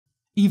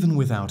Even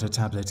without a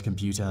tablet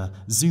computer,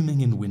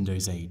 zooming in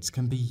Windows 8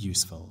 can be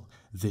useful.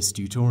 This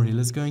tutorial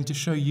is going to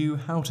show you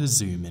how to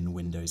zoom in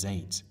Windows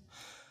 8.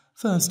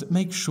 First,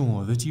 make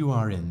sure that you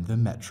are in the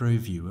Metro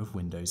view of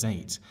Windows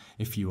 8.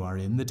 If you are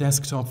in the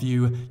desktop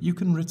view, you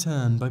can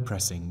return by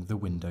pressing the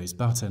Windows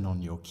button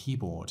on your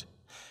keyboard.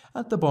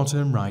 At the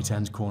bottom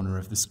right-hand corner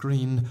of the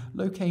screen,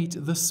 locate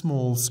the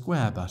small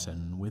square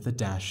button with a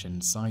dash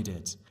inside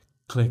it.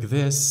 Click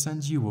this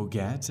and you will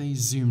get a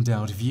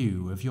zoomed-out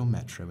view of your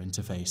Metro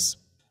interface.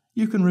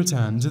 You can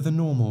return to the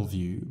normal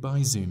view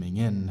by zooming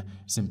in.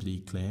 Simply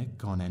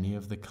click on any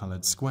of the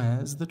colored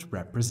squares that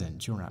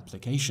represent your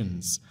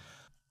applications.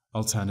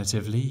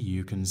 Alternatively,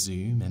 you can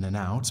zoom in and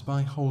out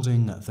by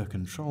holding the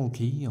Control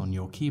key on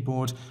your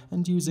keyboard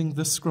and using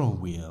the scroll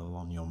wheel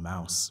on your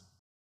mouse.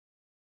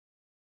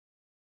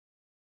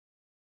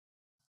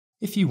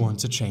 If you want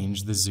to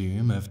change the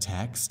zoom of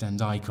text and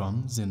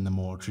icons in the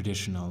more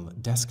traditional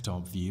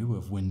desktop view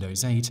of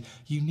Windows 8,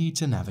 you need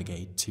to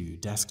navigate to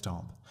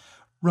Desktop.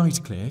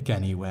 Right-click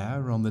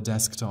anywhere on the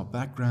desktop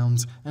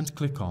background and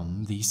click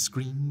on the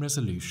Screen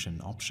Resolution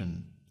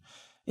option.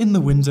 In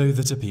the window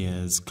that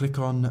appears, click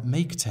on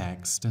Make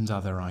Text and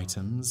Other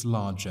Items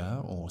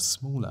larger or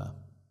smaller.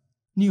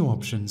 New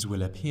options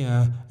will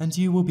appear and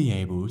you will be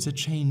able to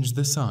change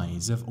the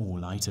size of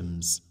all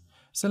items.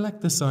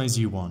 Select the size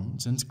you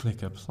want and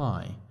click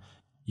Apply.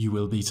 You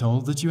will be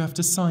told that you have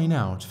to sign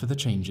out for the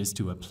changes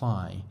to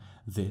apply.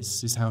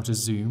 This is how to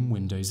zoom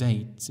Windows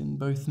 8 in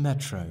both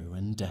Metro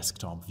and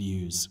desktop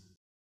views.